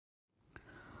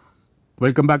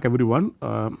Welcome back everyone.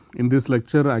 In this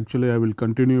lecture actually I will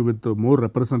continue with more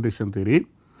representation theory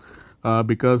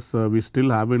because we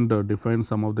still haven't defined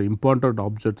some of the important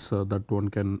objects that one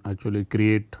can actually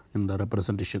create in the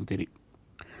representation theory.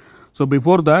 So,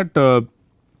 before that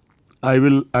I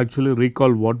will actually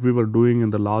recall what we were doing in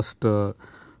the last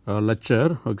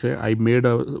lecture. Okay, I made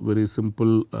a very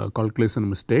simple calculation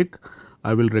mistake.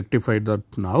 I will rectify that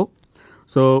now.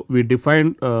 So, we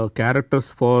defined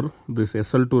characters for this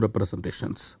SL2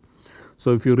 representations.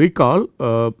 So, if you recall,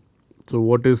 so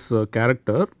what is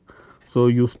character? So,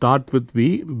 you start with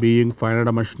V being finite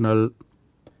dimensional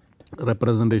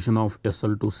representation of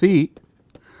SL2C.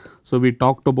 So, we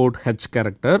talked about H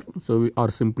character. So, we are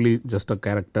simply just a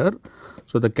character.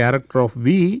 So, the character of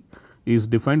V is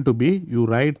defined to be, you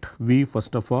write V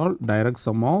first of all direct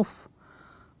sum of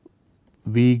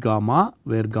V gamma,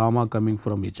 where gamma coming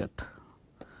from Z,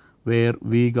 where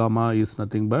V gamma is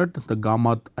nothing but the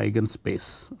gamma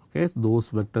eigenspace. Okay, those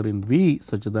vector in V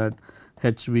such that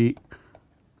HV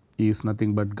is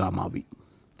nothing but gamma V.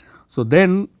 So,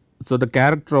 then so the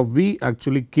character of V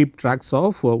actually keep tracks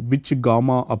of which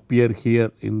gamma appear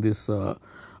here in this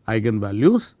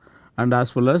eigenvalues and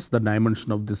as well as the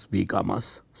dimension of this V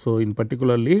gammas. So, in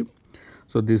particularly,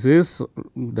 so this is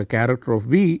the character of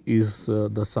V is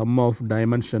the sum of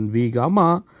dimension V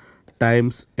gamma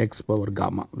times x power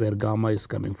gamma, where gamma is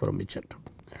coming from Z,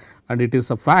 and it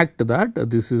is a fact that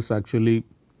this is actually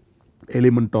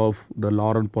element of the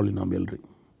Laurent polynomial ring.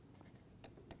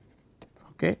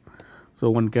 Okay.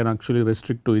 So, one can actually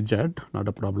restrict to Z, not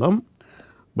a problem,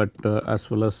 but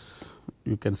as well as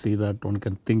you can see that one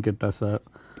can think it as a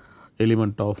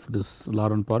element of this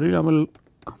Laurent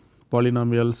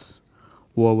polynomials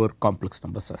over complex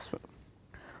numbers as well.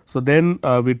 So, then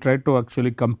we try to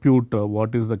actually compute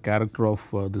what is the character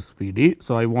of this VD.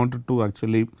 So, I wanted to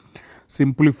actually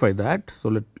simplify that. So,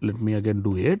 let me again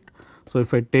do it. So,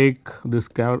 if I take this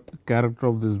character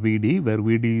of this VD, where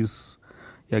VD is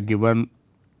a given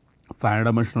finite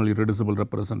dimensional irreducible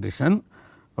representation.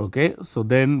 Okay. So,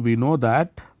 then we know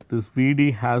that this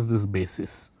VD has this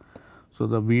basis. So,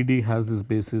 the VD has this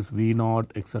basis V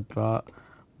naught etcetera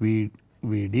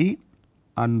VD,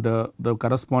 and the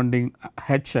corresponding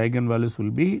H eigenvalues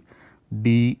will be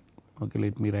D. Okay,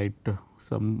 let me write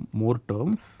some more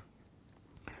terms.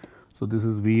 So, this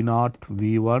is V naught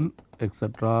V1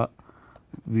 etcetera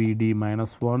VD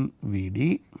minus 1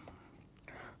 VD.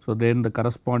 So, then the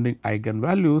corresponding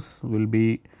eigenvalues will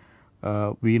be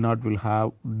V naught will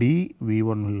have D,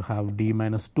 V1 will have D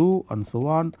minus 2 and so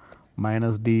on,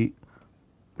 minus D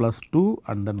plus 2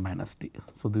 and then minus D.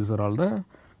 So, these are all the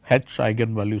H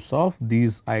eigenvalues of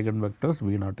these eigenvectors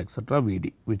V naught etcetera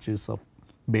VD, which is of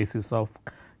basis of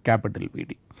capital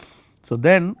VD. So,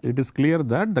 then it is clear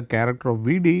that the character of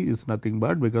VD is nothing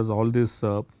but, because all these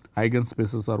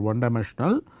eigenspaces are one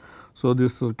dimensional. So,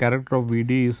 this character of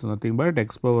VD is nothing but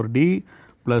x power D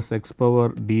plus x power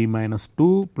D minus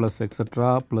 2 plus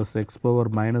etcetera plus x power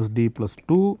minus D plus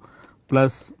 2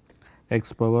 plus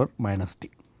x power minus D.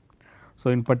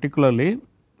 So, in particularly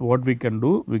what we can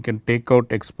do, we can take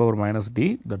out x power minus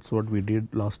D, that is what we did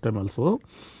last time also.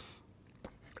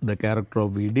 The character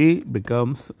of VD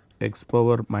becomes x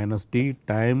power minus D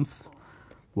times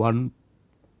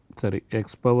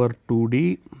x power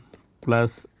 2D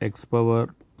plus x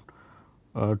power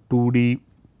 2D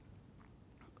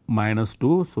minus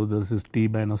 2. So, this is t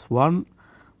minus 1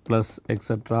 plus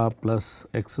etcetera plus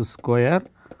x square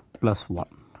plus 1.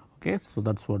 Okay. So,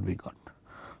 that is what we got.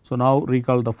 So, now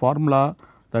recall the formula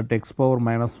that x power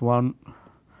minus 1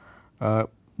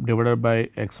 divided by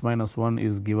x minus 1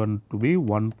 is given to be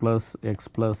 1 plus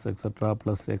etcetera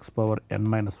plus x power n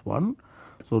minus 1.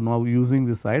 So, now using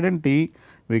this identity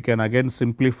we can again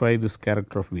simplify this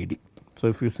character of VD. So,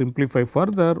 if you simplify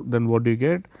further, then what do you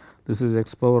get? This is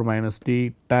x power minus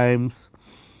D times,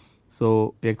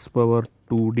 so x power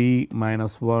 2D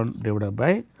minus 1 divided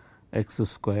by x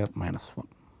square minus 1.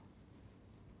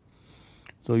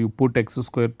 So, you put x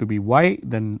square to be y,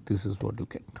 then this is what you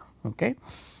get. Okay.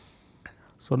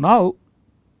 So, now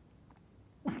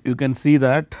you can see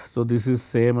that, so this is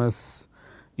same as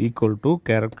equal to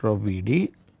character of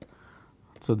VD.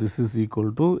 So, this is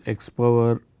equal to x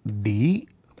power D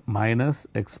minus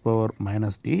x power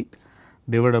minus D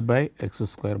divided by x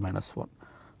square minus 1.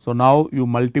 So, now you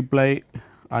multiply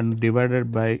and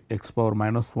divided by x power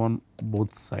minus 1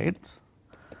 both sides.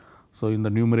 So, in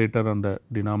the numerator and the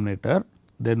denominator,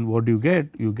 then what do you get?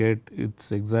 You get it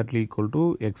is exactly equal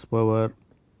to x power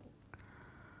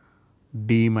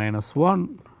D minus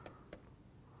 1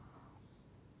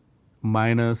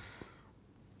 minus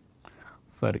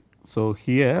So,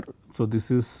 here, so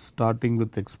this is starting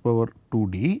with x power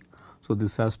 2d. So,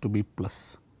 this has to be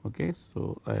plus. Okay.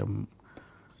 So, I am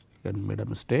made a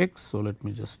mistake. So, let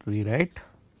me just rewrite.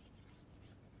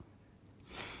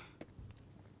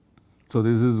 So,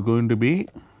 this is going to be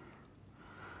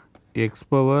x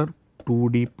power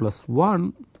 2d plus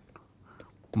 1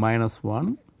 minus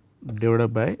 1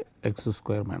 divided by x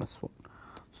square minus 1.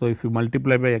 So, if you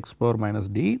multiply by x power minus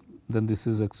d, then this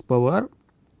is x power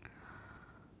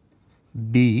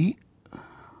d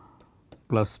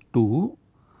plus 2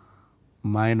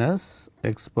 minus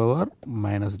x power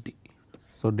minus d.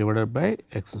 So, divided by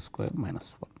x square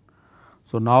minus 1.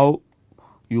 So, now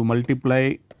you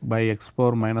multiply by x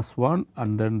power minus 1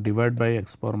 and then divide by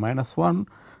x power minus 1,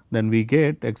 then we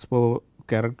get x power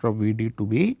character of V d to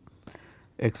be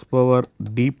x power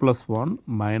d plus 1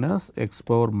 minus x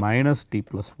power minus d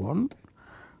plus 1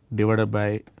 divided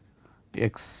by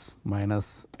x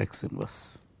minus x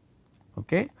inverse.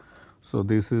 Okay. So,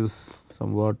 this is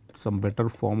somewhat some better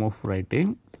form of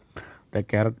writing. The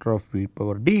character of V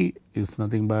power d is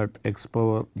nothing but x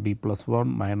power d plus 1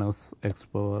 minus x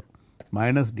power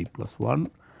minus d plus 1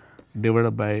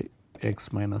 divided by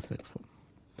x minus x 1.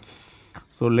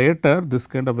 So, later this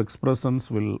kind of expressions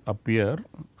will appear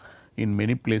in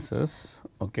many places.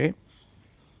 Okay.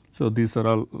 So, these are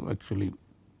all actually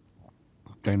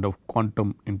kind of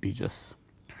quantum integers,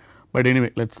 but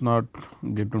anyway let us not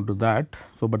get into that.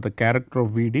 So, but the character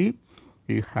of V d,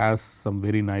 it has some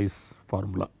very nice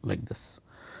formula like this.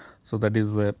 So, that is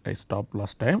where I stopped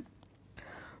last time.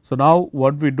 So, now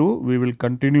what we do, we will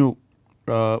continue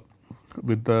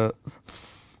with the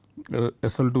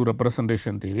SL2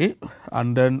 representation theory,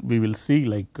 and then we will see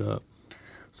like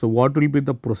so what will be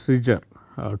the procedure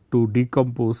to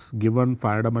decompose given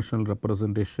 5-dimensional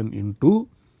representation into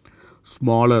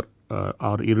smaller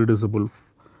or irreducible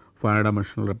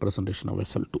 5-dimensional representation of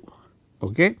SL2.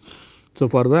 Okay. So,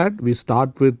 for that we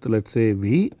start with let us say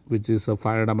V, which is a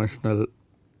 5-dimensional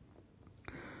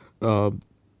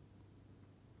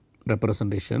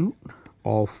representation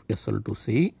of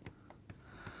SL2C.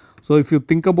 So, if you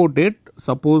think about it,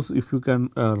 suppose if you can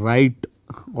write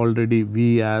already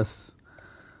V as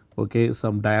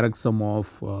some direct sum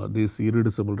of this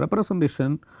irreducible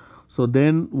representation. So,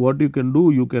 then what you can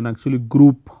do, you can actually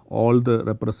group all the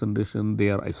representation, they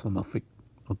are isomorphic.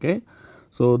 Okay.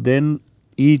 So, then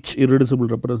each irreducible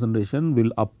representation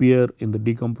will appear in the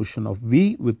decomposition of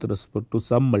V with respect to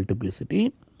some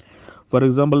multiplicity. For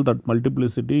example, that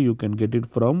multiplicity you can get it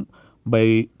from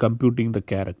by computing the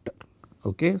character.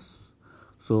 Okay.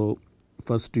 So,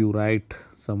 first you write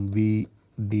some V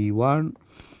d1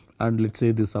 and let us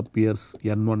say this appears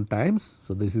n1 times.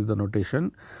 So, this is the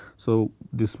notation. So,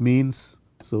 this means,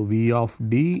 so V of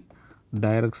d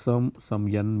direct sum some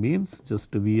n means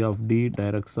just V of d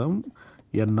direct sum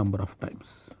n number of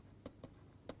times.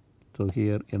 So,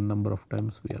 here n number of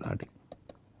times we are adding.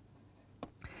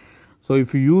 So,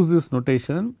 if you use this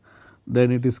notation,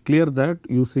 then it is clear that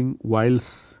using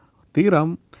Weil's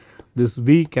theorem, this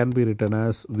V can be written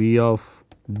as V of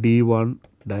d1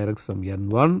 direct sum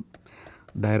n1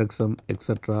 direct sum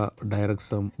etc. direct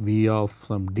sum V of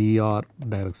some dr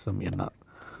direct sum nr.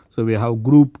 So, we have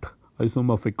grouped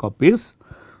isomorphic copies.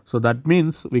 So, that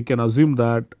means we can assume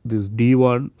that this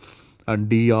d1 and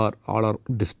dr all are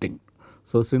distinct.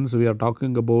 So, since we are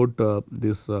talking about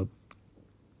this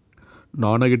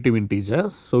non-negative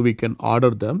integers, so we can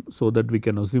order them so that we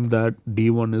can assume that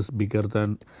d1 is bigger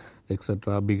than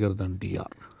etc. bigger than dr.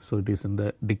 So, it is in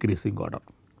the decreasing order.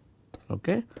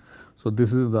 Okay. So,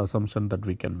 this is the assumption that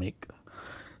we can make.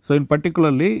 So, in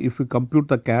particularly if we compute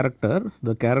the character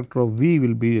of V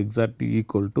will be exactly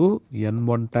equal to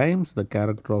n1 times the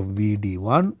character of V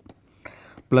d1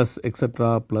 plus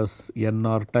etc. plus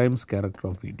nr times character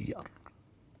of V dr.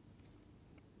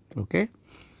 Okay.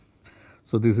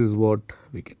 So, this is what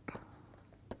we get.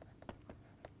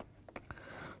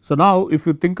 So, now if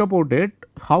you think about it,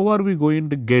 how are we going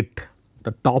to get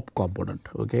the top component?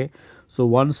 Okay. So,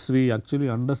 once we actually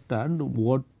understand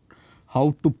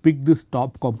how to pick this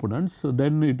top components, so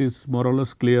then it is more or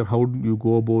less clear how you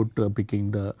go about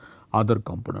picking the other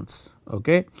components.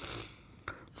 Okay.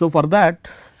 So, for that,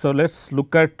 so let us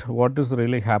look at what is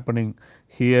really happening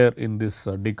here in this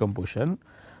decomposition.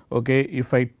 Okay.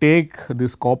 If I take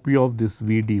this copy of this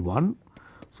V d1,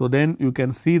 so then you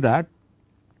can see that,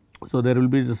 so there will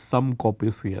be just some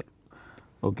copies here,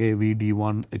 okay, V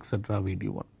d1 etc. V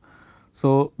d1.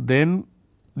 So, then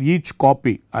each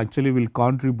copy actually will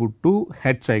contribute to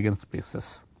H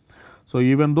eigenspaces. So,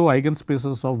 even though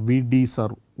eigenspaces of V d's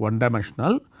are one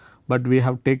dimensional, but we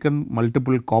have taken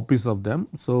multiple copies of them.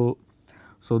 So,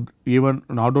 even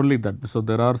not only that, so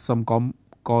there are some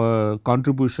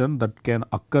contribution that can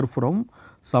occur from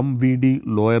some VD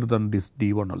lower than this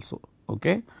D1 also.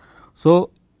 Okay.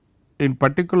 So, in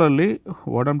particularly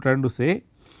what I am trying to say,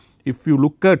 if you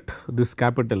look at this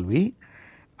capital V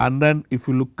and then if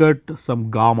you look at some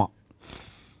gamma,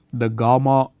 the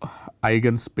gamma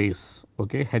eigenspace,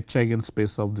 okay, H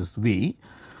eigenspace of this V,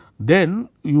 then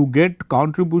you get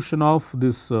contribution of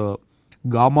this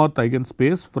gamma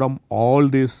eigenspace from all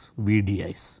these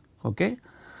VDIs. Okay.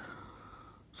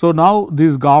 So, now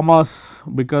these gammas,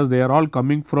 because they are all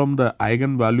coming from the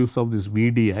eigenvalues of these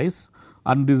VDIs,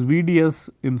 and these VDS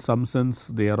in some sense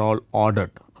they are all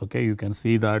ordered. Okay. You can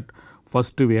see that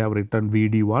first we have written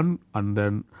VD1 and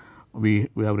then we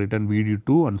have written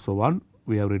VD2 and so on,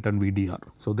 we have written VDR.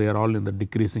 So, they are all in the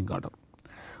decreasing order.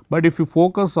 But if you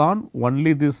focus on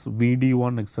only this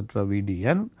VD1 etc.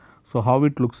 VDN, so how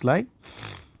it looks like?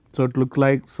 So, it looks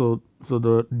like, so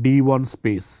the D1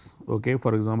 space, okay,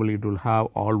 for example, it will have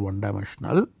all one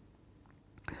dimensional.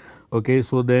 Okay.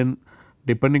 So, then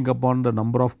depending upon the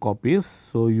number of copies,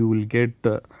 so you will get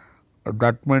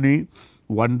that many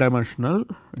one dimensional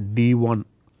D1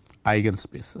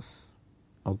 eigenspaces.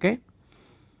 Okay.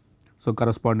 So,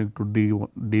 corresponding to D1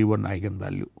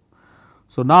 eigenvalue.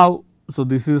 So, now, so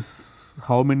this is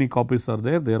how many copies are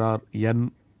there? There are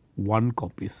n1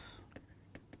 copies.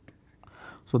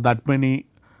 So, that many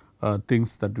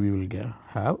things that we will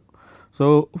have.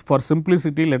 So, for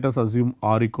simplicity let us assume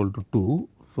r equal to 2.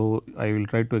 So, I will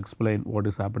try to explain what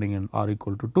is happening in r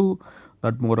equal to 2,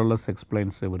 that more or less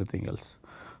explains everything else.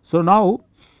 So, now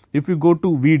if you go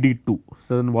to VD2,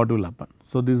 so then what will happen?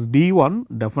 So, this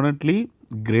D1 definitely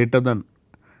greater than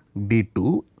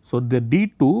D2. So, the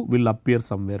D2 will appear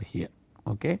somewhere here.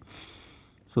 Okay.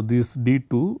 So, this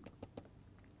D2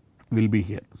 will be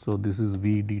here. So, this is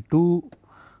VD2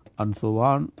 and so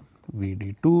on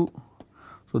VD2.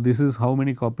 So, this is how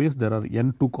many copies? There are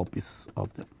n2 copies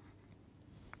of them.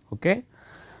 Okay.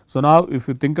 So, now if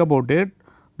you think about it,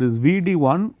 this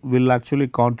VD1 will actually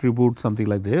contribute something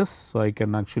like this. So, I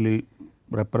can actually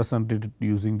represent it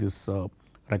using this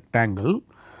rectangle.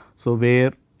 So,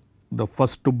 where the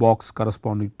first box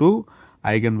corresponding to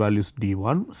eigenvalues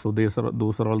D1. So,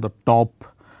 those are all the top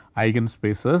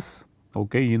eigenspaces,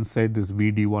 okay, inside this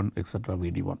VD1 etc.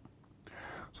 VD1.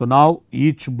 So, now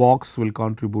each box will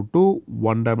contribute to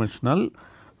one dimensional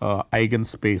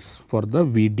eigenspace for the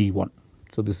VD1.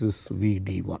 So, this is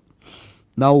VD1.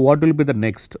 Now, what will be the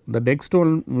next? The next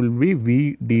one will be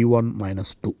VD1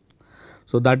 minus 2.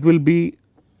 So, that will be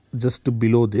just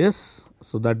below this.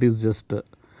 So, that is just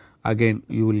again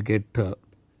you will get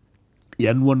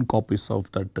n1 copies of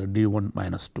that D1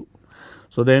 minus 2.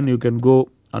 So, then you can go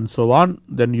and so on,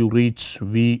 then you reach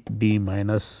VD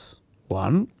minus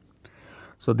 1.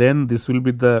 So, then this will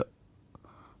be the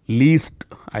least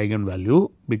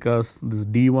eigenvalue because this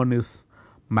D1 is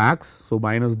max. So,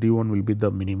 minus D1 will be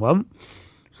the minimum.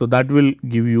 So, that will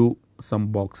give you some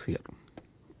box here.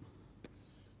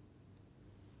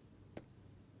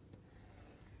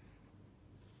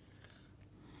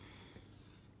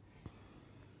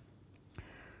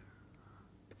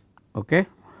 Okay.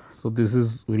 So, this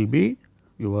is will be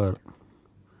your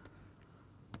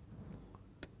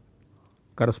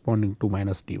corresponding to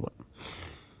minus D1.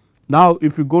 Now,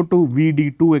 if you go to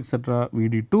VD2 etc.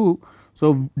 VD2,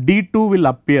 so D2 will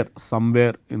appear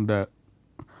somewhere in the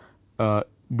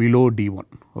below D1,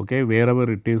 okay,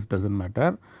 wherever it is does not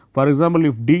matter. For example,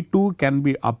 if D2 can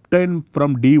be obtained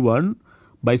from D1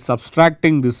 by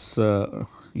subtracting this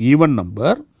even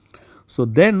number, so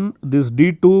then this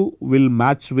D2 will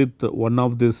match with one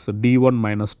of this D1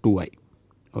 minus 2i.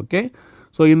 Okay.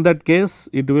 So, in that case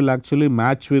it will actually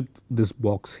match with this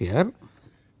box here.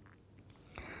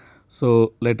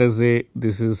 So, let us say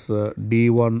this is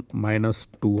D1 minus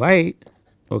 2i.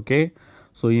 Okay.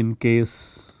 So, in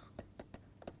case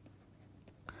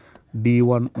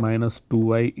D1 minus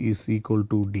 2i is equal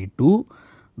to D2,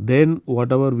 then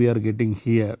whatever we are getting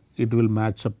here, it will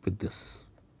match up with this.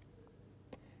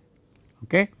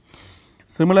 Okay.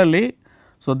 Similarly,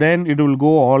 so then it will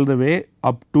go all the way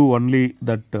up to only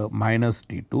that minus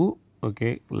D2,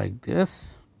 okay, like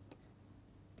this.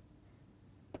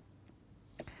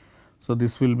 So,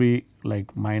 this will be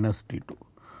like minus D2.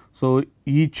 So,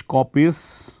 each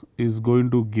copies is going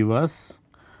to give us,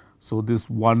 so this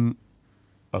one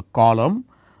column,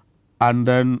 and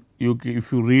then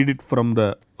if you read it from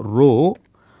the row,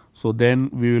 so then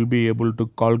we will be able to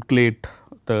calculate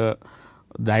the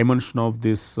dimension of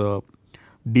this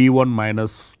D1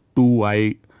 minus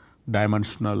 2i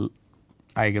dimensional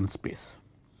eigenspace.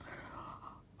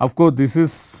 Of course,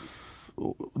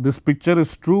 this picture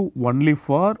is true only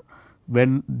for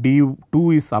when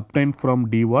D2 is obtained from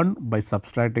D1 by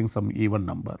subtracting some even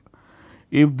number.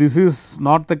 If this is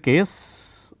not the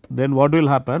case, then what will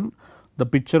happen? The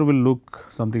picture will look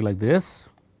something like this.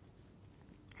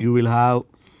 You will have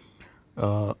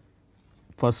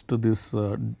first this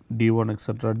D1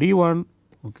 etc. D1,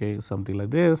 okay, something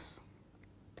like this.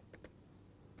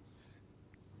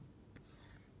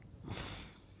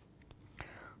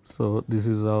 So, this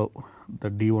is how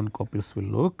the D1 copies will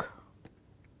look.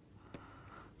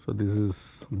 So, this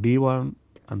is D1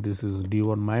 and this is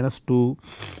D1 minus 2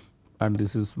 and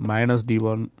this is minus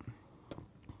D1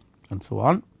 and so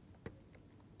on.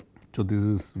 So, this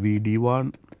is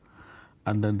VD1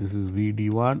 and then this is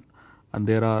VD1 and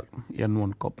there are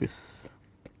N1 copies.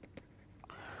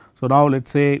 So, now let us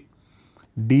say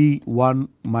D1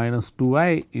 minus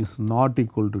 2i is not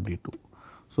equal to D2.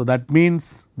 So, that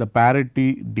means the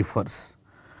parity differs.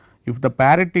 If the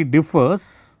parity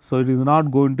differs, so it is not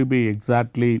going to be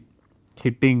exactly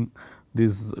hitting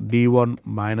this D1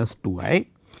 minus 2i.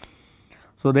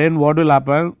 So, then what will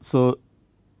happen? So,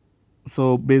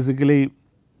 basically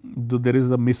there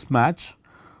is a mismatch.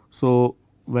 So,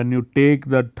 when you take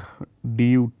that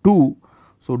D2,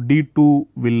 so D2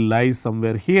 will lie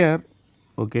somewhere here,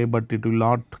 okay, but it will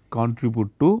not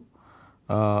contribute to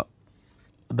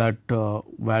that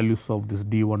values of this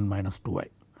D1 minus 2i.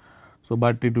 So,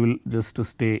 but it will just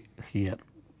stay here,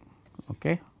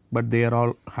 okay, but they are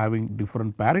all having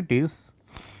different parities.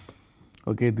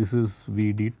 Okay, this is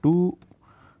VD2,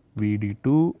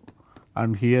 VD2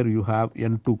 and here you have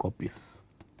N2 copies,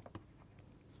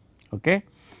 okay,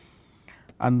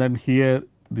 and then here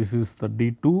this is the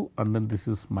D2 and then this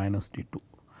is minus D2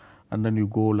 and then you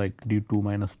go like D2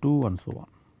 minus 2 and so on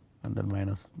and then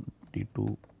minus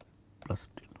D2 plus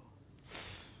D2.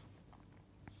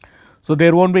 So,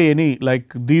 there will not be any,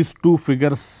 like these two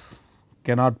figures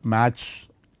cannot match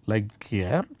like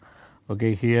here,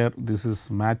 okay, here this is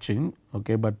matching,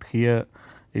 okay, but here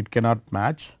it cannot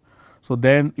match. So,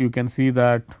 then you can see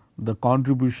that the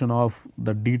contribution of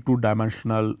the D2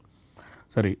 dimensional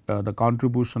the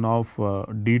contribution of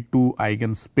D2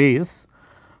 eigenspace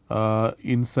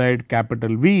inside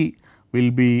capital V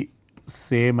will be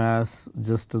same as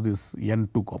just this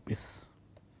N2 copies,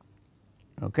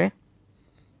 okay.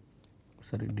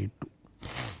 D2.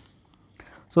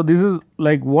 So, this is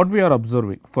like what we are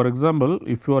observing. For example,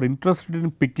 if you are interested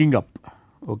in picking up,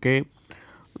 okay,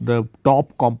 the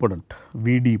top component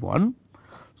VD1,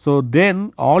 so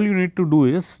then all you need to do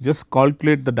is just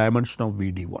calculate the dimension of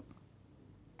VD1.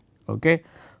 Okay.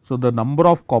 So, the number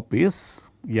of copies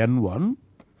N1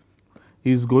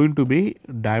 is going to be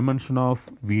dimension of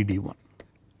VD1.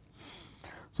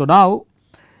 So, now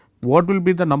what will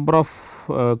be the number of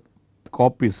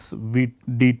copies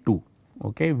VD2,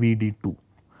 okay, VD2.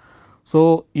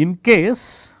 So, in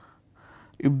case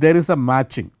if there is a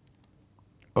matching,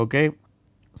 okay,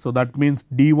 so that means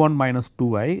D1 minus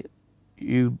 2i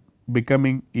is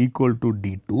becoming equal to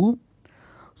D2.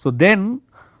 So, then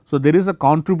there is a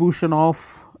contribution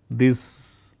of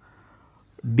this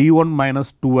D1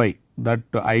 minus 2i,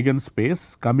 that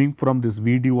eigenspace coming from this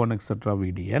VD1 etc.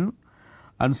 VDN,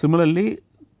 and similarly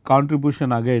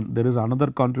contribution again there is another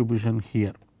contribution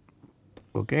here,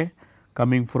 okay,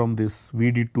 coming from this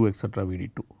VD2 etc.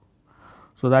 VD2.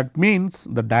 So, that means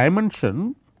the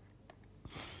dimension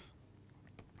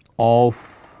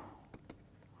of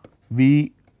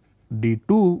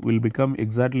VD2 will become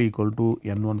exactly equal to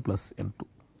N1 plus N2,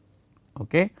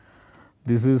 okay.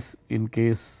 This is in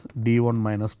case D1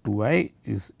 minus 2i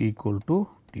is equal to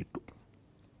D2.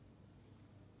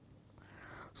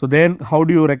 So, then how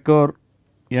do you recover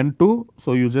N2?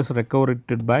 So, you just recover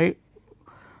it by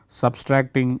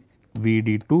subtracting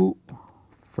VD2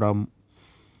 from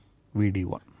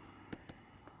VD1.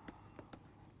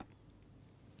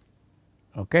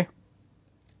 Okay.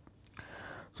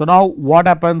 So, now what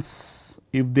happens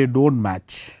if they do not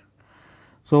match?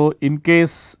 So, in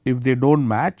case if they do not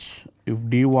match, if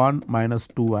D1 minus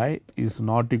 2i is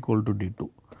not equal to D2.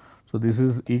 So, this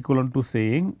is equivalent to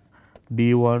saying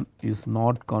D1 is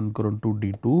not concurrent to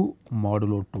D2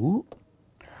 modulo 2.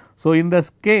 So, in this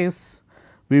case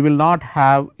we will not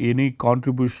have any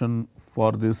contribution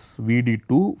for this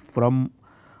VD2 from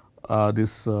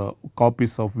this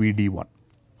copies of VD1.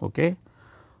 Okay.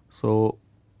 So,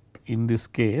 in this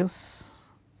case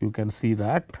you can see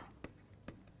that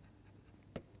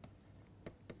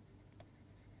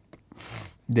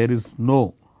there is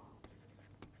no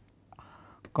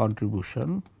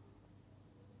contribution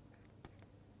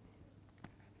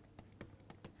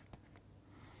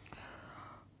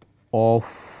of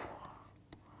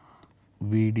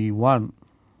VD1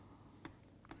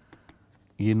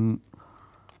 in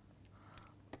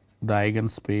the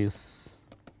eigenspace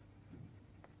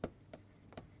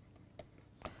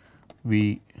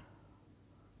v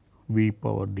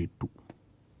power d2.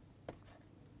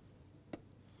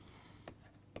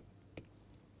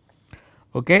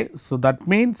 Okay. So, that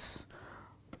means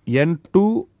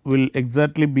n2 will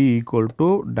exactly be equal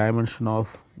to dimension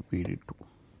of Vd2.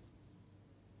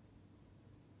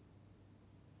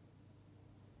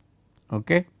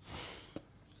 Okay.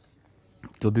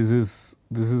 So, this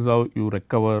is how you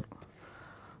recover.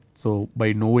 So,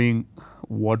 by knowing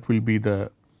what will be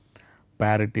the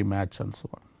parity match and so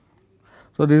on.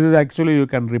 So, this is actually you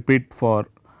can repeat for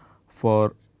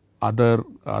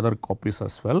other copies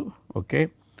as well. Okay.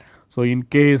 So, in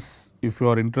case if you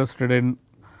are interested in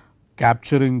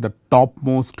capturing the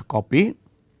topmost copy,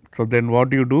 so then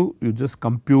what you do, you just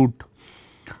compute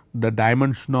the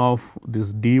dimension of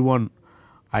this D1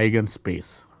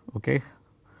 eigenspace, okay,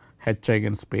 H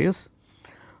eigenspace.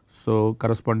 So,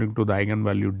 corresponding to the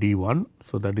eigenvalue D1.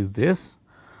 So, that is this.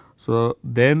 So,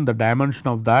 then the dimension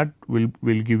of that will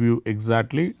give you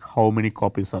exactly how many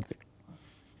copies are there.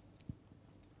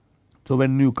 So,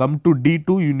 when you come to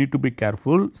D2, you need to be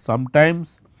careful.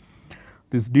 Sometimes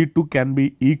this D2 can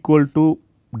be equal to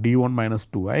D1 minus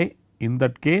 2i. In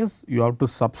that case, you have to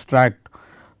subtract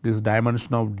this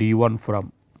dimension of D1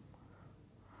 from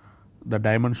the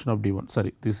dimension of D1.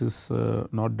 Sorry, this is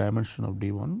not dimension of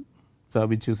D1, so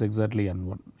which is exactly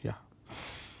N1. Yeah.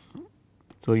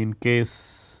 So, in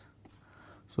case,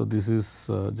 so this is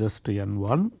just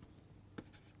N1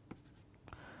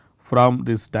 from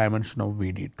this dimension of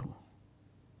Vd2.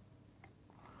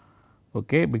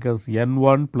 Okay, because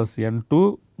N1 plus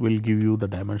N2 will give you the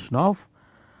dimension of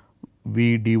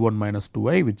V D1 minus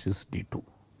 2i, which is D2.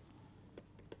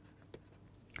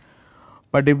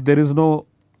 But if there is no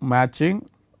matching,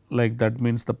 like that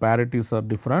means the parities are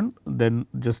different, then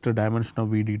just a dimension of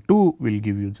Vd2 will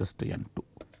give you just N2.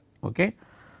 Okay.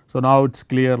 So, now it is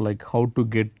clear like how to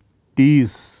get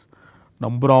these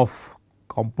number of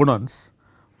components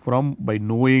from by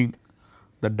knowing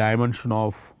the dimension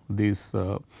of these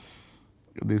H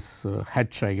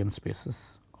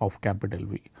eigenspaces of capital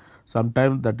V.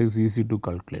 Sometimes that is easy to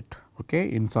calculate.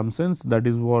 Okay. In some sense, that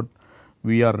is what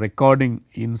we are recording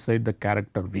inside the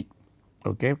character V.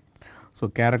 Okay. So,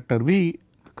 character V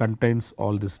contains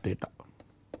all this data.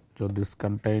 So, this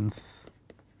contains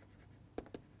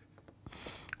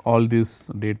all these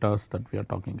data that we are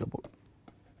talking about,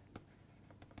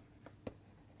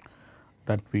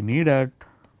 that we needed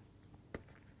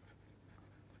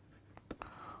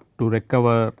to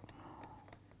recover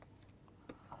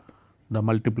the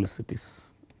multiplicities.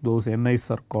 Those ni's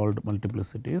are called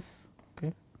multiplicities.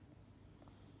 Okay.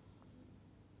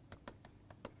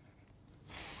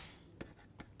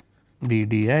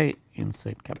 DDI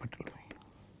inside capital V.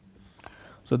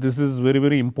 So, this is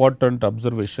very important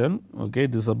observation. Okay.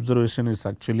 This observation is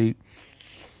actually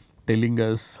telling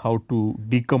us how to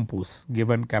decompose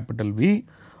given capital V,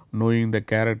 knowing the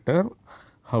character,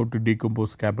 how to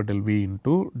decompose capital V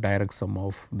into direct sum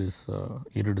of this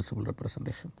irreducible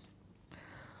representations.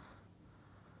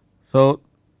 So,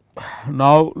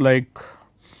 now like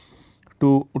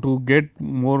to get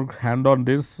more hand on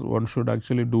this, one should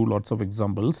actually do lots of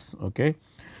examples. Okay.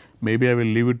 Maybe I will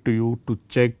leave it to you to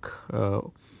check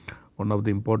one of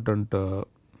the important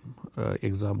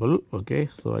example. Okay.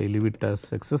 So, I leave it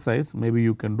as exercise, maybe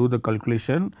you can do the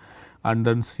calculation and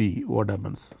then see what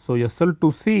happens. So,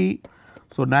 SL2C,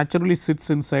 so naturally sits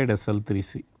inside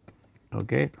SL3C.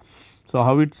 Okay. So,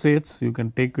 how it sits, you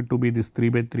can take it to be this 3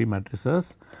 by 3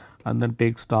 matrices and then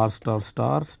take star star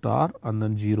star star and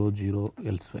then 0 0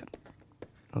 elsewhere.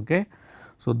 Okay.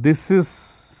 So, this is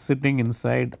sitting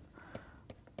inside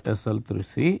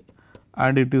SL3C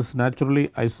and it is naturally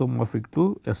isomorphic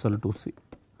to SL2C.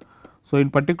 So, in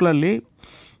particularly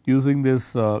using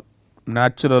this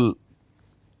natural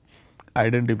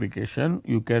identification,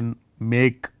 you can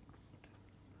make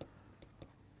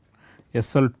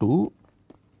SL2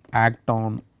 act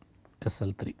on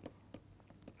SL3.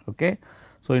 Okay.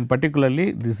 So, in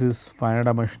particularly this is finite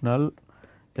dimensional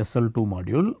SL2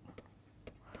 module.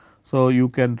 So, you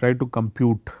can try to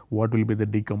compute what will be the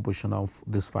decomposition of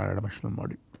this finite dimensional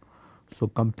module. So,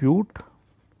 compute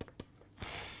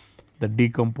the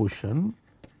decomposition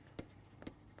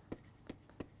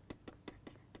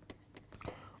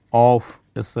of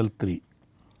SL3.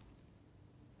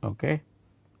 Okay.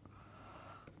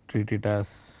 Treat it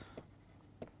as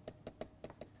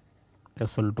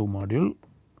SL2 module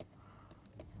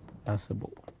as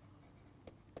above.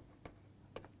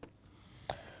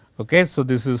 Okay. So,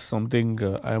 this is something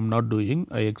I am not doing,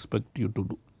 I expect you to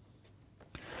do.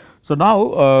 So,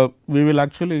 now we will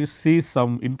actually see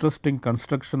some interesting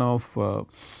construction of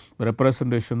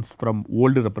representations from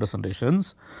old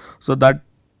representations. So, that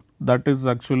is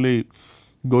actually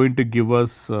going to give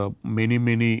us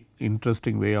many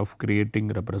interesting way of creating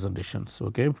representations,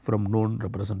 okay, from known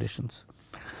representations.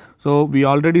 So, we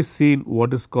already seen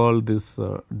what is called this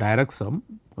direct sum,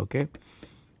 okay.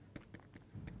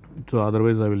 So,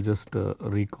 otherwise I will just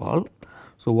recall.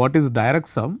 So, what is direct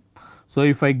sum? So,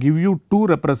 if I give you two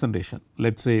representation,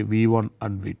 let us say V1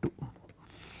 and V2.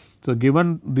 So,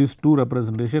 given these two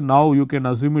representation, now you can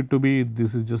assume it to be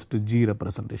this is just a G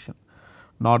representation,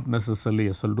 not necessarily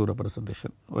SL2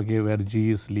 representation, okay, where G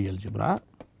is Lie algebra.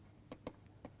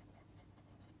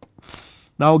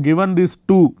 Now, given these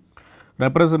two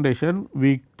representation,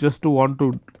 we just want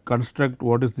to construct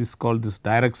what is this called this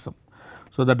direct sum.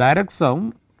 So, the direct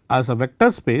sum as a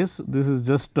vector space, this is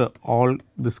just all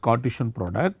this Cartesian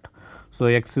product. So,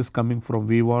 x is coming from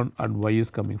V1 and y is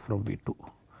coming from V2.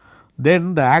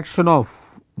 Then the action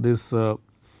of this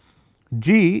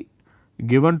G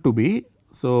given to be,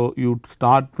 so you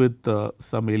start with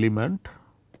some element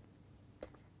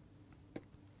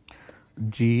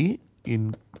G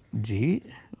in G,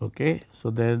 okay.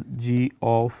 So, then G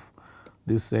of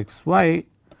this x y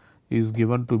is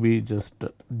given to be just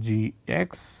G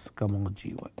x comma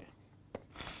G y,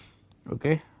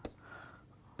 okay.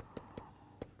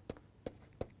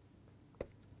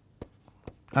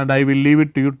 And I will leave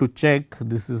it to you to check,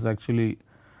 this is actually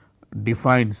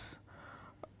defines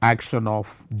action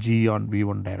of G on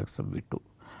V1 direct sum V2,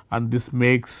 and this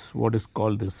makes what is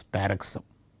called this direct sum,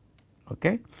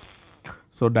 okay.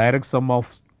 So, direct sum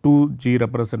of two G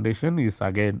representation is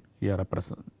again a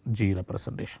G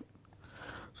representation.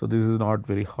 So, this is not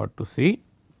very hard to see.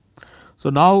 So,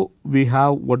 now we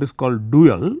have what is called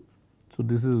dual. So,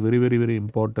 this is very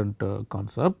important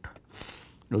concept,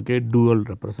 okay, dual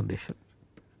representation.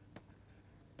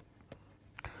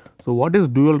 So, what is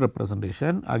dual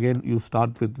representation? Again you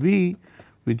start with V,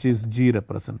 which is G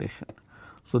representation.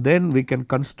 So, then we can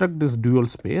construct this dual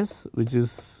space, which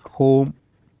is home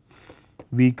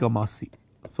V comma C.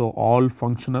 So, all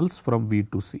functionals from V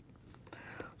to C.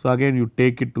 So, again you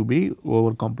take it to be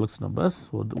over complex numbers.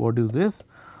 So, what is this?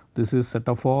 This is set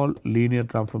of all linear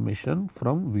transformation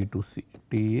from V to C.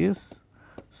 T is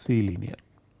C linear.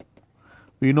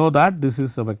 We know that this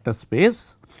is a vector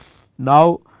space.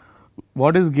 Now,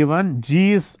 what is given?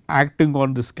 G is acting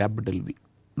on this capital V.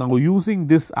 Now, using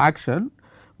this action,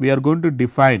 we are going to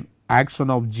define action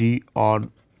of G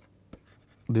on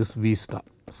this V star.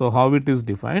 So, how it is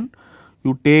defined?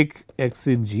 You take x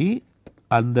in G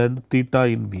and then theta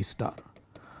in V star.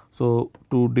 So,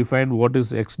 to define what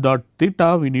is x dot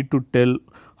theta, we need to tell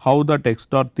how that x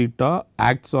dot theta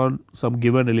acts on some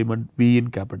given element V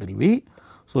in capital V.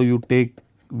 So, you take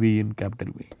V in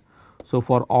capital V. So,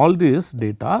 for all this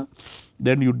data,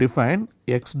 then you define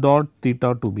x dot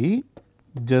theta to be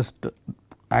just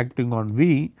acting on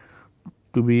V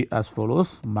to be as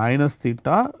follows minus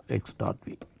theta x dot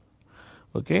V,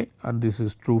 okay, and this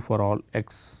is true for all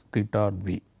x theta and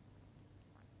V.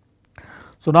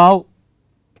 So, now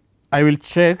I will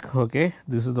check, okay,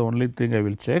 this is the only thing I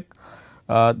will check.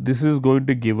 This is going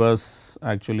to give us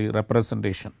actually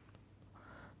representation,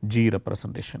 G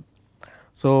representation.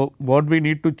 So, what we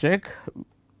need to check?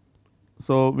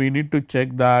 So, we need to check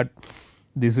that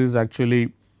this is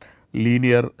actually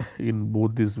linear in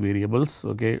both these variables,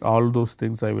 okay. All those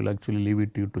things I will actually leave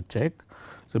it to you to check.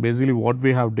 So, basically what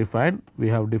we have defined? We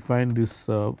have defined this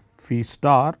phi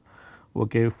star,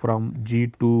 okay, from G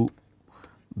to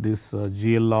this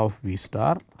GL of V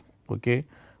star, okay,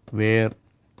 where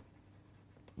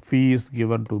phi is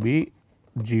given to be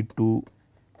G to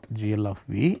GL of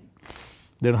V.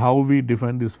 Then how we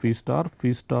define this phi star?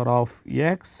 Phi star of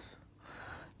x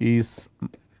is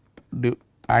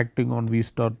acting on V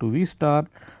star to V star,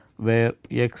 where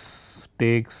x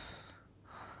takes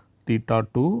theta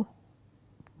to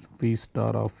phi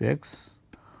star of x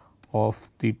of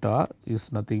theta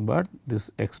is nothing but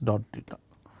this x dot theta.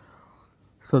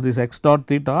 So, this x dot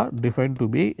theta defined to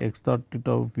be x dot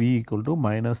theta of V equal to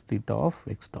minus theta of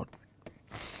x dot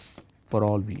V for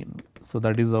all V in V. So,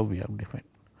 that is how we have defined,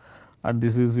 and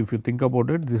this is, if you think about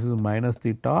it, this is minus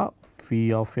theta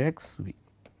phi of x V,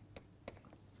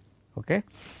 okay.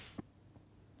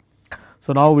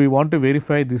 So, now we want to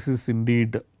verify this is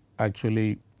indeed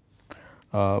actually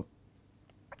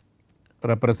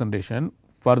representation.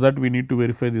 For that we need to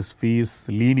verify this phi is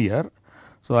linear.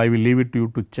 So, I will leave it to you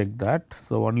to check that.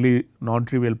 So, only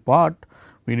non-trivial part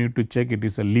we need to check it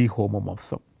is a Lie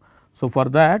homomorphism. So, for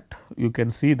that you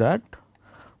can see that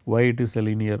why it is a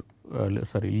linear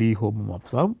Lie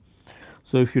homomorphism.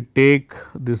 So, if you take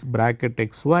this bracket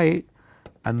xy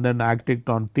and then act it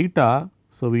on theta,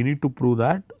 so we need to prove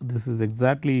that this is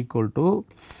exactly equal to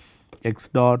x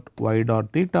dot y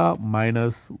dot theta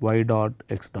minus y dot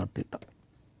x dot theta.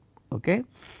 Okay.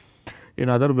 In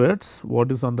other words,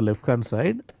 what is on the left hand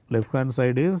side? Left hand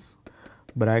side is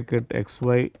bracket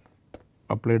xy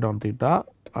applied on theta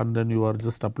and then you are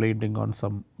just applying on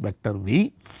some vector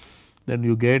v, then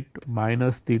you get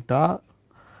minus theta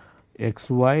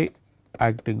xy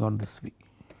acting on this v.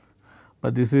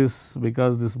 But this is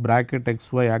because this bracket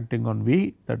xy acting on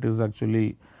v, that is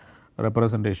actually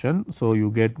representation. So, you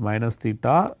get minus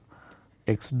theta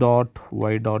x dot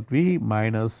y dot v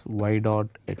minus y dot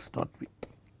x dot v,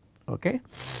 okay.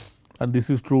 And this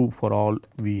is true for all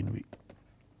v in v.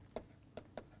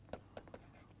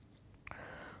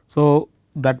 So,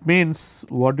 that means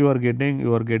what you are getting?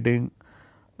 You are getting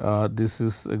this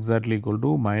is exactly equal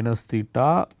to minus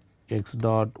theta x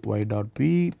dot y dot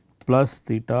v plus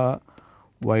theta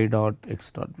y dot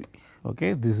x dot v.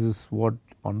 Okay. This is what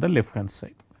on the left hand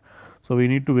side. So, we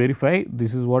need to verify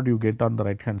this is what you get on the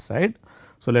right hand side.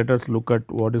 So, let us look at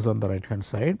what is on the right hand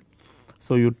side.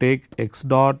 So, you take x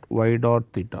dot y dot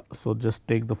theta. So, just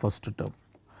take the first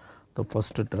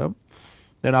term,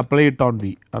 then apply it on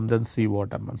v and then see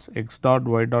what happens. X dot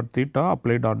y dot theta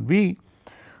applied on v,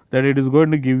 then it is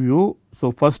going to give you. So,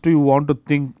 first you want to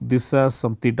think this as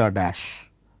some theta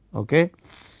dash. Okay.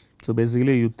 So,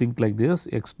 basically you think like this,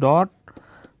 x dot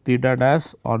theta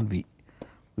dash on v,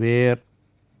 where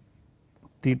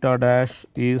theta dash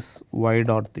is y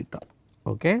dot theta,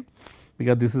 okay,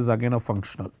 because this is again a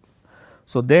functional.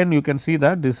 So, then you can see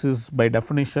that this is by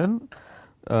definition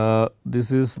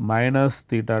this is minus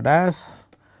theta dash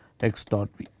x dot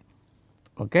v,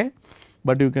 okay.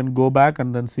 But you can go back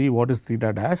and then see what is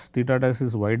theta dash. Theta dash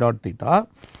is y dot theta.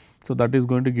 So, that is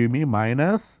going to give me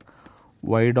minus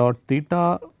y dot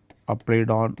theta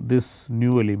applied on this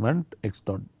new element x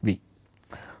dot v.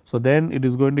 So, then it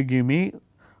is going to give me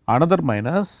another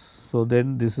minus. So,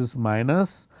 then this is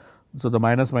minus. So, the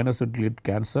minus minus will get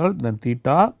cancelled, then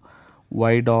theta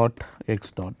y dot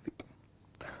x dot v.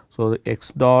 So, the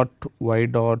x dot y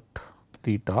dot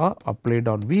theta applied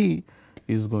on v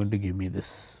is going to give me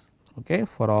this, okay,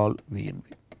 for all v in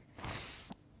v.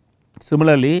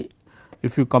 Similarly,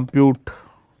 if you compute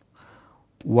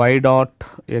y dot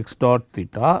x dot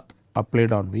theta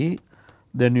applied on v,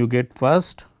 then you get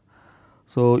first.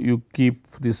 So, you keep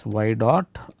this y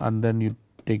dot and then you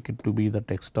take it to be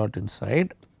that x dot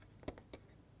inside.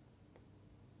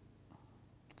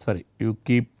 Sorry, you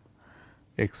keep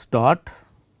x dot,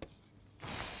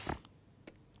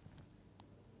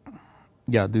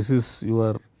 yeah, this is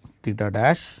your theta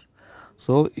dash.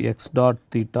 So, x dot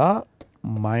theta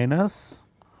minus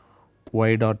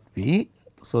y dot v.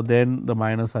 So, then the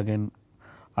minus again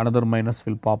another minus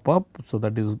will pop up. So,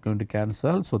 that is going to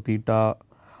cancel. So, theta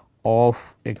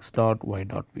of x dot y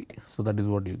dot v. So, that is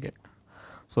what you get.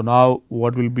 So, now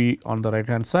what will be on the right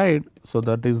hand side? So,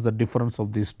 that is the difference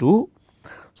of these two.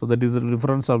 So, that is the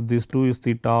difference of these two is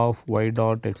theta of y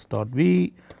dot x dot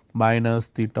v minus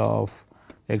theta of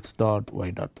x dot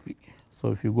y dot v. So,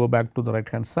 if you go back to the right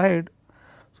hand side,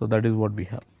 so that is what we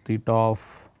have, theta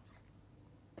of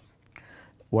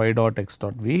y dot x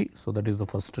dot v. So, that is the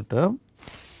first term,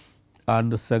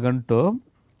 and the second term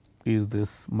is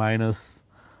this minus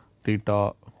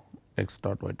theta x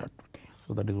dot y dot v.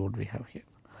 So, that is what we have here.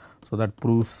 So, that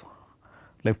proves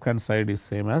left hand side is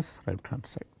same as right hand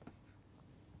side.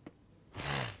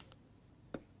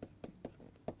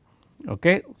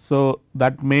 Okay. So,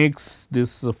 that makes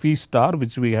this phi star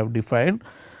which we have defined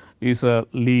is a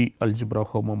Lie algebra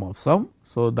homomorphism.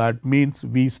 So, that means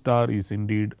V star is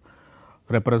indeed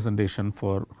representation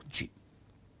for G.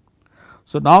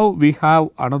 So, now we have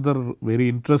another very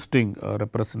interesting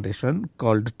representation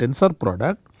called tensor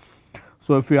product.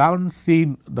 So, if you haven't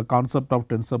seen the concept of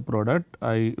tensor product,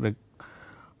 I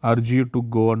urge you to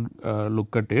go and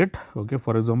look at it. Okay.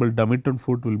 For example,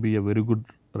 Damittenfoot will be a very good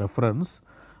reference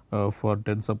for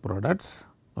tensor products.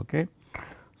 Okay.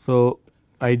 So,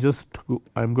 I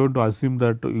am going to assume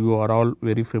that you are all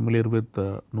very familiar with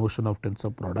the notion of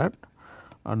tensor product,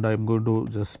 and I am going to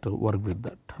just work with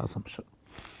that assumption.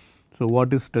 So,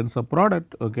 what is tensor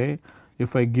product? Okay.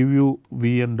 If I give you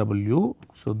V and W,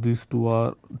 so these two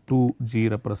are two G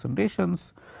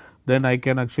representations, then I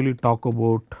can actually talk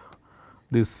about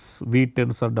this V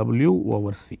tensor W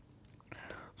over C.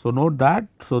 So, note that,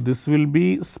 so this will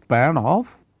be span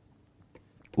of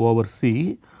over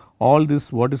C all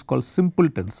this what is called simple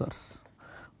tensors,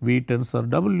 V tensor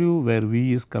W, where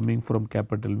V is coming from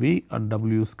capital V and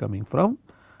W is coming from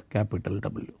capital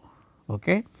W.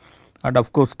 Okay. and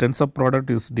of course, tensor product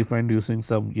is defined using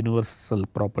some universal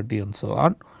property and so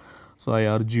on. So, I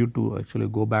urge you to actually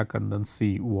go back and then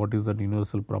see what is that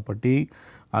universal property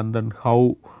and then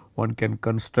how one can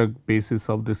construct basis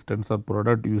of this tensor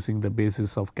product using the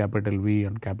basis of capital V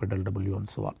and capital W and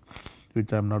so on,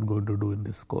 which I am not going to do in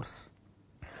this course.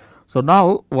 So,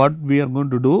 now what we are going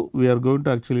to do? We are going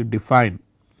to actually define.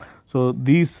 So,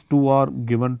 these two are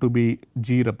given to be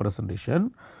G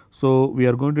representation. So, we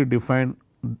are going to define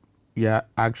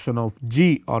action of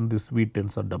G on this V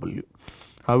tensor W.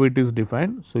 How it is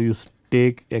defined? So, you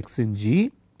take x in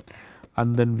G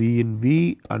and then V in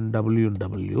V and W in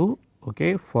W.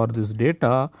 Okay. For this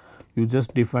data, you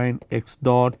just define x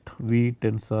dot V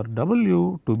tensor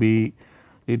W to be,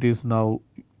 it is now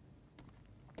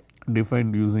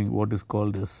defined using what is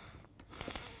called this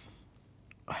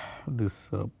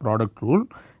product rule,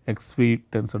 x V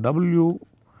tensor W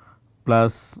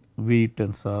plus V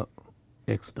tensor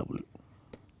x W.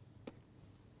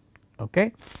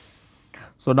 Okay.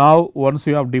 So, now once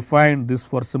you have defined this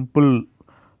for simple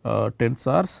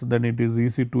tensors, then it is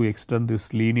easy to extend this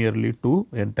linearly to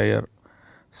entire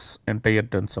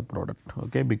tensor product,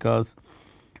 okay, because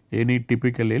any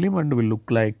typical element will look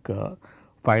like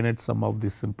finite sum of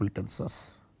these simple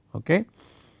tensors. Okay.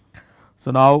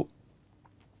 So, now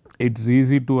it is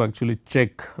easy to actually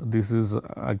check this is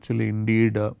actually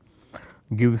indeed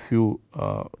gives you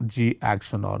G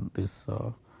action on this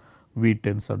V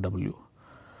tensor W.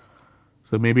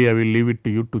 So, maybe I will leave it to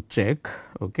you to check.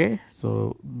 Okay.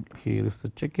 So, here is the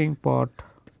checking part,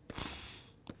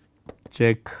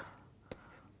 check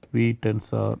V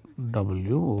tensor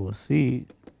W over C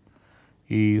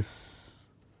is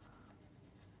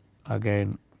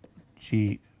again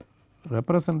G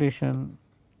representation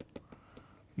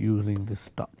using this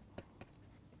star.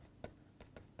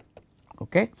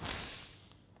 Okay.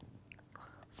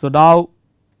 So, now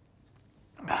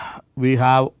we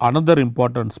have another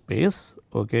important space,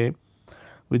 okay,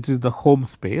 which is the home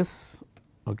space.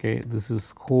 Okay. This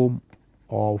is home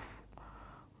of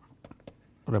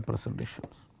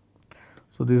representations.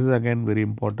 So, this is again very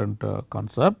important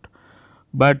concept,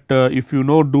 but if you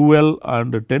know dual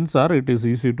and tensor, it is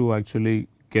easy to actually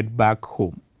get back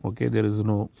home. Okay. There is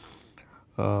no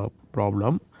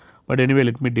problem, but anyway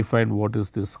let me define what is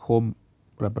this home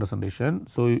representation.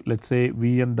 So, let us say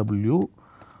V and W,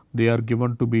 they are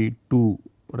given to be two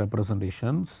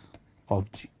representations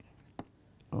of G.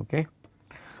 Okay.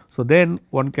 So, then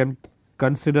one can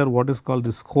consider what is called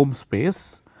this home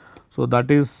space. So,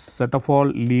 that is set of all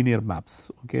linear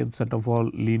maps, okay, set of all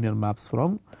linear maps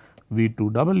from V to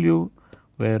W,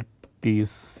 where T is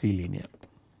C linear.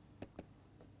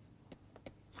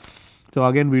 So,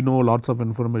 again we know lots of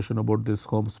information about this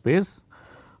home space.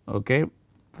 Okay.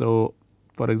 So,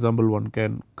 for example, one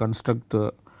can construct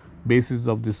basis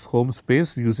of this home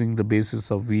space using the basis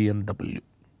of V and W.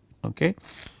 Okay.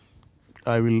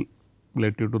 I will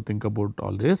let you to think about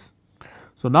all this.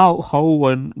 So, now how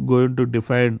one going to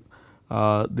define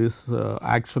this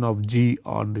action of G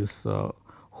on this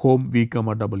home V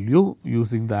comma W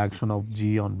using the action of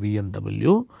G on V and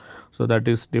W. So, that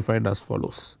is defined as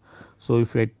follows. So,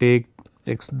 if I take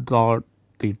x dot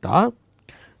theta,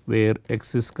 where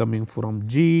x is coming from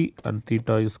G and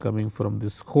theta is coming from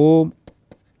this home,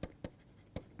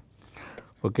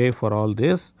 okay, for all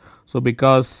this. So,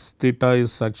 because theta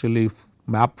is actually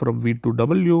mapped from V to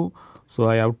W, so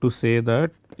I have to say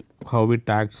that how it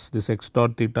acts, this x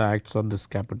dot theta acts on this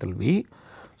capital V.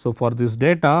 So, for this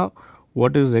data,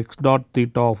 what is x dot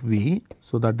theta of V?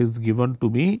 So, that is given to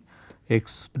me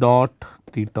x dot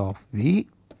theta of V,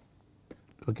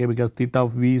 okay, because theta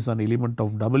of V is an element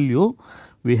of W,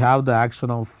 we have the action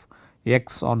of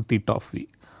x on theta of V.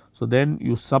 So, then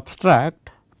you subtract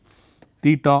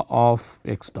theta of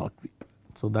x dot V.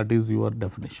 So, that is your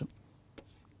definition.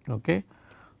 Okay.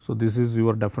 So, this is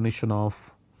your definition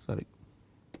of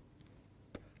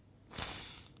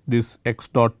this x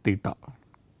dot theta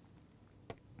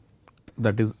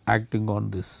that is acting on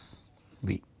this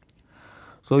V.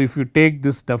 So, if you take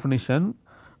this definition,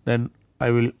 then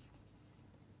I will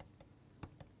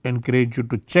encourage you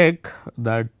to check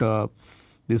that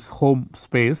this home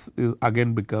space is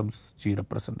again becomes G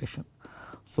representation.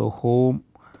 So, home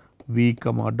V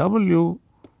comma W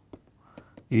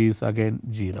is again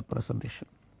G representation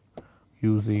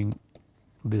using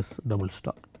this double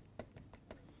star.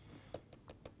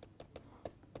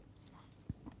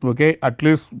 Okay, at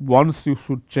least once you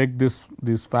should check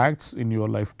these facts in your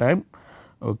lifetime.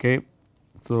 Okay.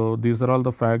 So, these are all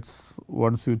the facts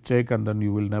once you check and then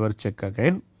you will never check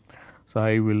again. So,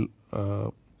 I will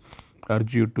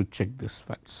urge you to check these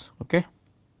facts. Okay.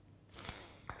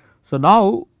 So,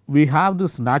 now we have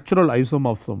this natural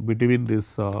isomorphism between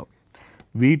this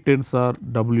V tensor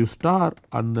W star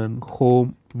and then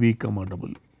home V comma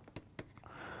W.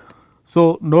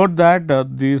 So, note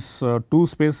that these two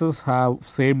spaces have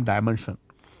same dimension,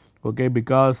 okay,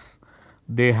 because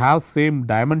they have same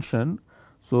dimension.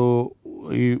 So,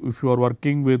 if you are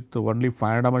working with only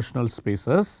 5 dimensional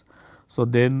spaces, so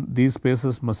then these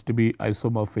spaces must be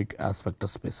isomorphic as vector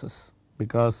spaces,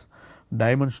 because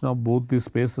dimension of both these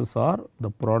spaces are the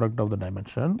product of the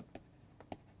dimension,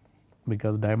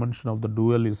 because dimension of the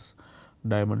dual is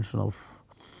dimension of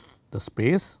the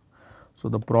space. So,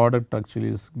 the product actually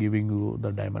is giving you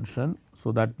the dimension.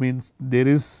 So, that means there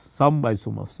is some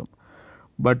isomorphism,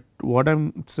 but what I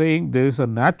am saying, there is a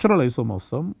natural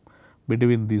isomorphism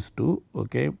between these two.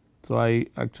 Okay. So, I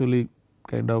actually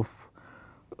kind of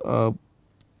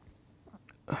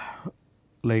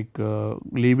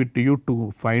leave it to you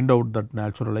to find out that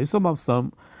natural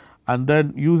isomorphism, and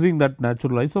then using that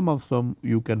natural isomorphism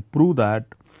you can prove that.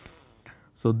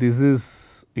 So, this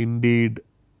is indeed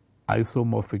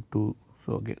isomorphic to.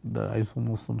 So, okay, the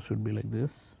isomorphism should be like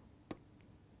this.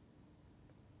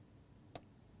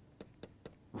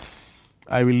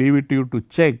 I will leave it to you to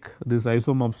check this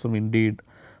isomorphism indeed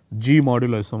G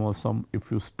module isomorphism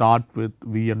if you start with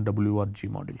V and W are G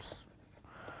modules.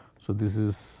 So, this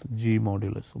is G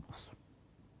module isomorphism.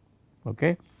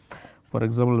 Okay. For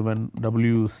example, when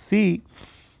W is C,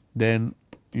 then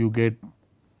you get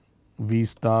V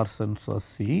star sensor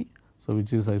C. So,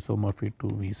 which is isomorphic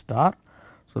to V star.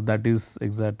 So, that is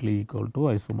exactly equal to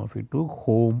isomorphic to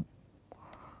home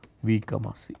V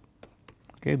comma C.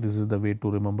 Okay, this is the way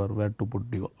to remember where to put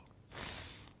dual.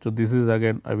 So, this is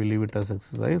again I will leave it as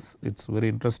exercise. It is very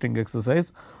interesting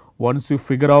exercise. Once you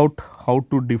figure out how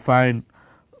to define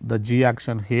the G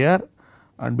action here,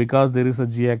 and because there is a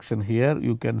G action here,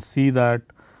 you can see that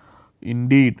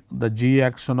indeed the G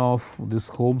action of this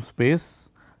home space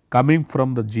coming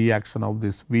from the G action of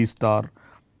this V star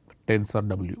tensor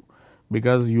W,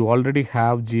 because you already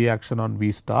have G action on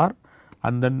V star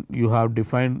and then you have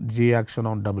defined G action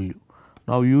on W.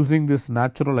 Now, using this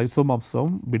natural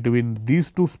isomorphism between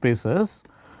these two spaces,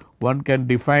 one can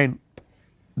define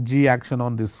G action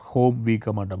on this home V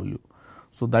comma W.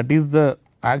 So, that is the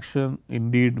action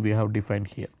indeed we have defined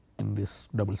here in this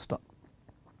double star.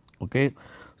 Okay.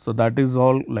 So, that is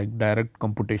all like direct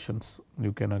computations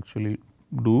you can actually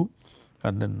do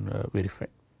and then verify.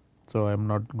 So, I am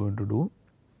not going to do.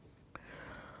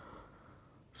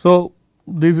 So,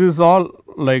 this is all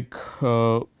like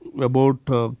about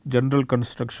general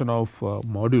construction of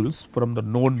modules from the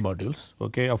known modules.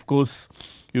 Okay. Of course,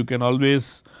 you can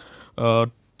always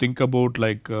think about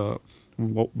like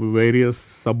various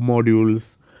sub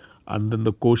modules and then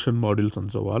the quotient modules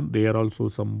and so on. They are also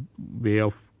some way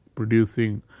of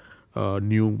producing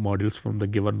new modules from the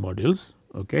given modules.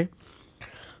 Okay.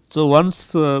 So,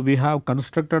 once we have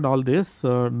constructed all this,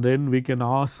 then we can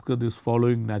ask this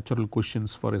following natural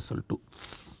questions for SL2.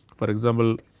 For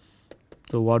example,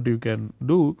 so what you can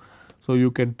do, so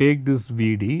you can take this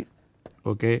VD,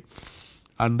 okay,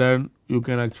 and then you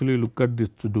can actually look at this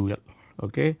dual.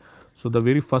 Okay. So, the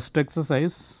very first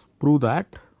exercise prove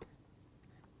that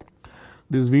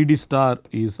this VD star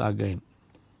is again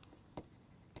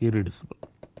irreducible.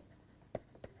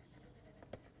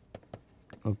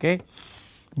 Okay.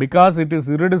 Because it is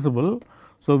irreducible,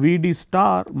 so VD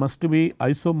star must be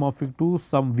isomorphic to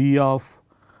some V of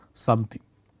something.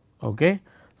 Okay.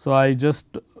 So, I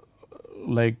just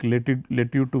like let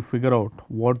you to figure out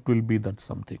what will be that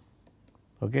something.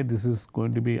 Okay. This is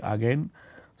going to be again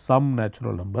some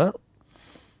natural number,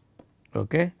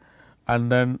 okay,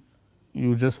 and then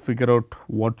you just figure out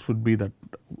what should be that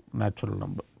natural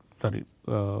number, sorry,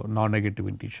 non-negative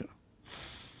integer.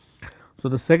 So,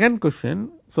 the second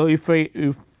question, so if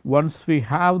once we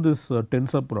have this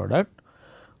tensor product,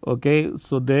 okay,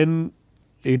 so then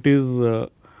it is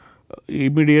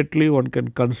immediately one can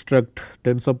construct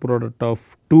tensor product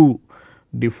of two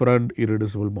different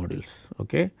irreducible modules.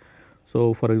 Okay.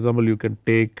 So, for example, you can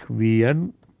take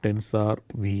Vn tensor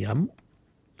Vm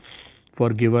for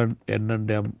given n and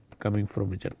m coming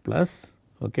from Z plus.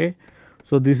 Okay.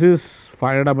 So, this is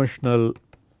 5 dimensional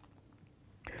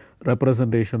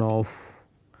representation of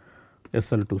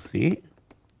SL2C.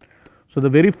 So, the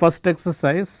very first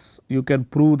exercise you can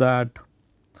prove that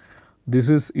this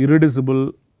is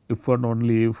irreducible if and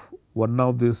only if one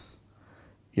of this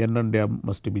n and m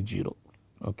must be 0.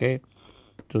 Okay.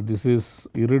 So, this is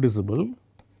irreducible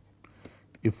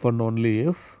if and only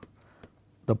if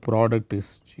the product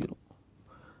is 0.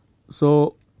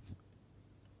 So,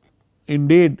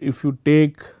 indeed if you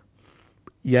take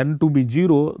n to be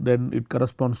 0, then it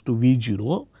corresponds to V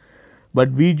 0,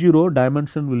 but V0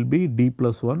 dimension will be d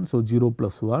plus 1. So, 0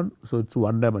 plus 1. So, it is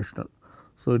one dimensional.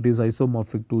 So, it is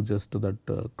isomorphic to just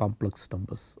that complex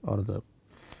numbers or the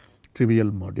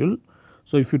trivial module.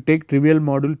 So, if you take trivial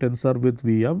module tensor with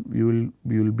Vm, you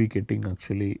will be getting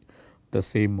actually the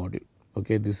same module.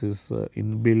 Okay, this is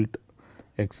inbuilt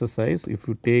exercise. If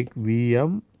you take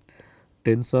Vm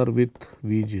tensor with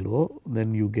V0,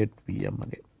 then you get Vm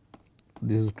again.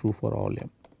 This is true for all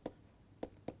m.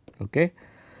 Okay,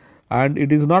 and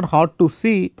it is not hard to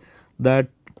see that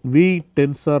V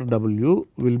tensor W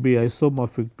will be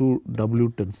isomorphic to W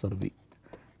tensor V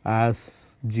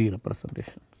as G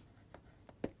representations.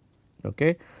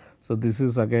 Okay. So, this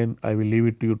is again I will leave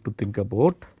it to you to think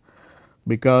about,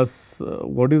 because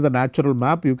what is the natural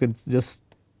map? You can just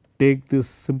take this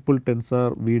simple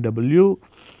tensor VW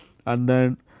and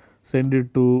then send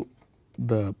it to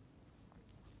the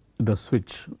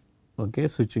switch, okay,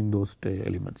 switching those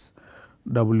elements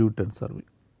W tensor V.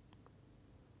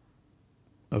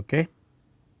 Okay.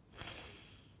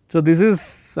 So, this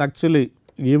is actually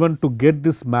even to get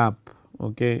this map.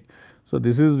 Okay. So,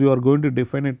 this is you are going to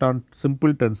define it on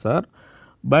simple tensor,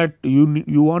 but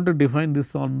you want to define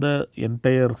this on the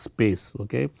entire space.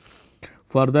 Okay.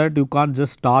 For that you can't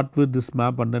just start with this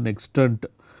map and then extend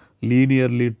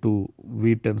linearly to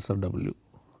V tensor W,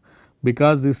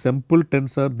 because the simple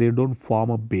tensor they do not form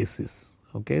a basis.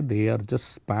 Okay. They are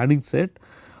just spanning set,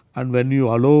 and when you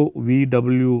allow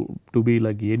VW to be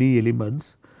like any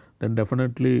elements, then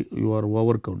definitely you are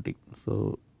over counting.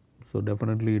 So,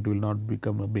 definitely it will not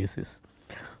become a basis.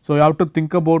 So, you have to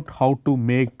think about how to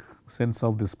make sense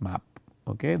of this map.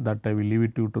 Okay. That I will leave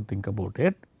it to you to think about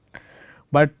it,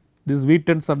 but this V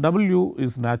tensor W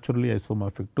is naturally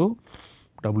isomorphic to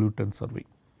W tensor V.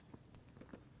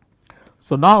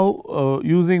 So, now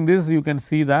using this you can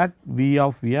see that V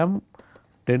of M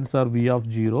tensor V of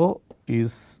 0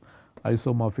 is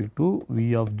isomorphic to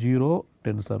V of 0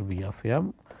 tensor V of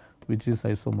M, which is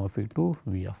isomorphic to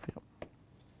V of M.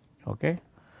 Okay.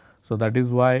 So, that is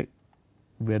why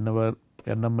whenever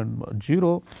Nm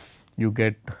 0 you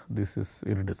get this is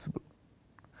irreducible.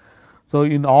 So,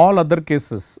 in all other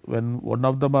cases when one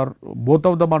of them are both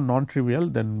of them are non-trivial,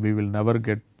 then we will never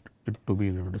get it to be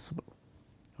irreducible.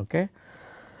 Okay.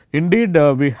 Indeed,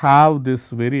 we have this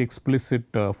very explicit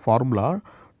formula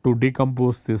to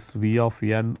decompose this V of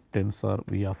n tensor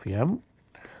V of m.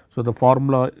 So, the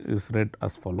formula is read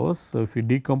as follows. So, if we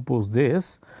decompose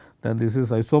this, then this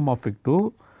is isomorphic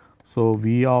to, so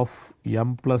V of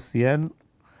m plus n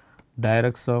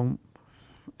direct sum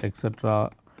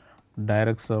etc.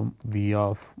 direct sum V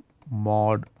of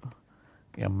mod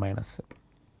m minus n.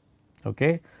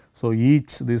 Okay. So,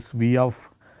 each this V of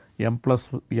m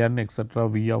plus n etc.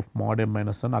 V of mod m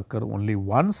minus n occur only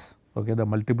once. Okay. The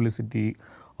multiplicity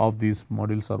of these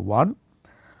modules are 1,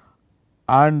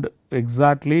 and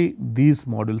exactly these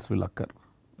modules will occur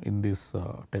in this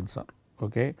tensor.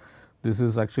 Okay. This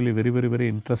is actually very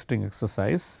interesting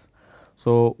exercise.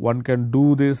 So, one can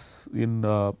do this in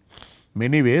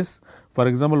many ways. For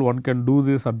example, one can do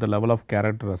this at the level of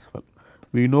character as well.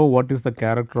 We know what is the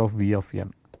character of V of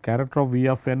n. Character of V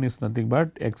of n is nothing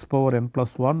but x power n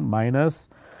plus 1 minus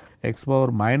x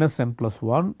power minus n plus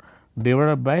 1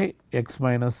 divided by x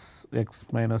minus x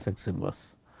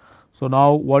inverse. So,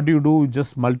 now what do? You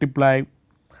just multiply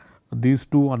these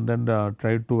two and then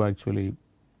try to actually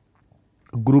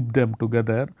group them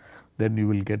together, then you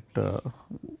will get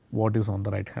what is on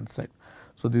the right hand side.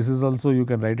 So, this is also you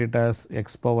can write it as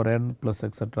x power n plus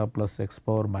etc. plus x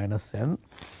power minus n.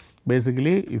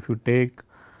 Basically, if you take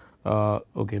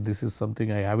okay, this is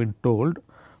something I have not told,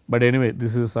 but anyway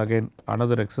this is again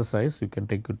another exercise you can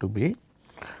take it to be.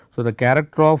 So, the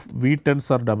character of V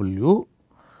tensor W.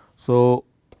 So,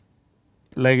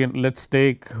 like let us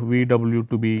take VW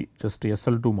to be just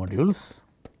SL2 modules.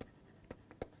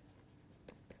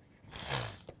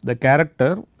 The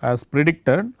character as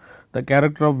predicted, the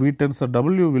character of V tensor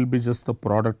W will be just the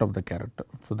product of the character.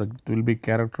 So, that will be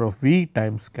character of V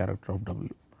times character of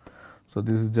W. So,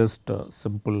 this is just a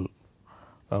simple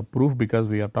proof, because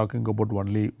we are talking about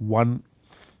only one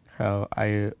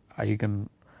eigen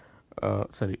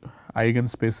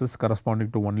spaces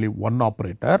corresponding to only one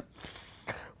operator.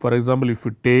 For example, if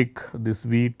you take this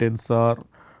V tensor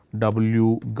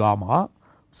W gamma,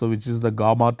 so which is the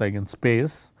gamma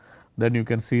eigenspace, then you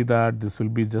can see that this will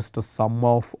be just a sum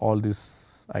of all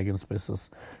these eigenspaces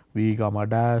V gamma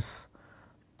dash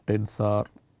tensor,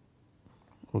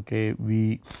 okay,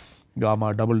 V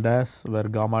gamma double dash, where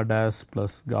gamma dash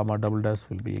plus gamma double dash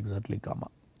will be exactly gamma.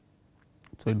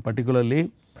 So, in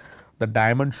particularly the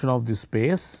dimension of this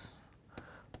space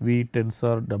V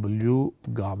tensor W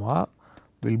gamma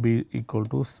will be equal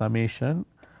to summation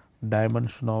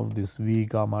dimension of this V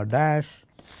gamma dash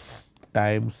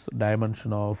times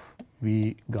dimension of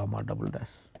V gamma double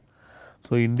dash.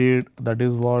 So, indeed that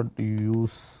is what you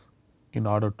use in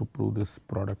order to prove this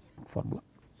product formula.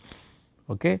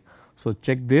 Okay. So,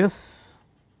 check this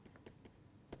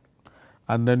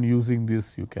and then using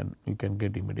this you can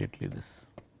get immediately this.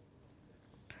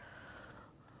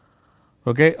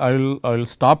 Okay, I will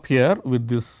stop here with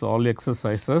this all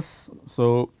exercises.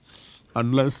 So,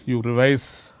 unless you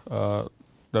revise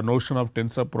the notion of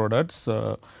tensor products,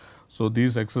 so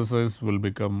these exercises will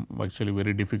become actually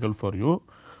very difficult for you.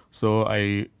 So,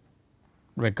 I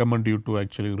recommend you to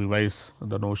actually revise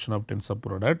the notion of tensor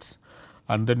products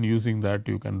and then using that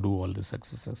you can do all these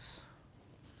exercises.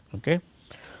 Okay.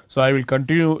 So, I will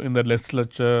continue in the next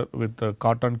lecture with the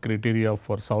Cartan criteria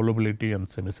for solvability and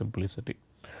semi simplicity.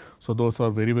 So, those are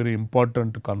very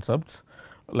important concepts.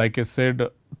 Like I said,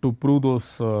 to prove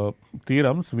those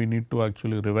theorems we need to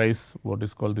actually revise what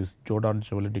is called this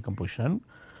Jordan-Chevalier decomposition.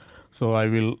 So, I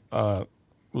will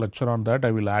lecture on that,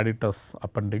 I will add it as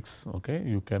appendix. Okay.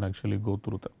 You can actually go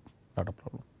through that, not a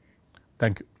problem.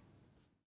 Thank you.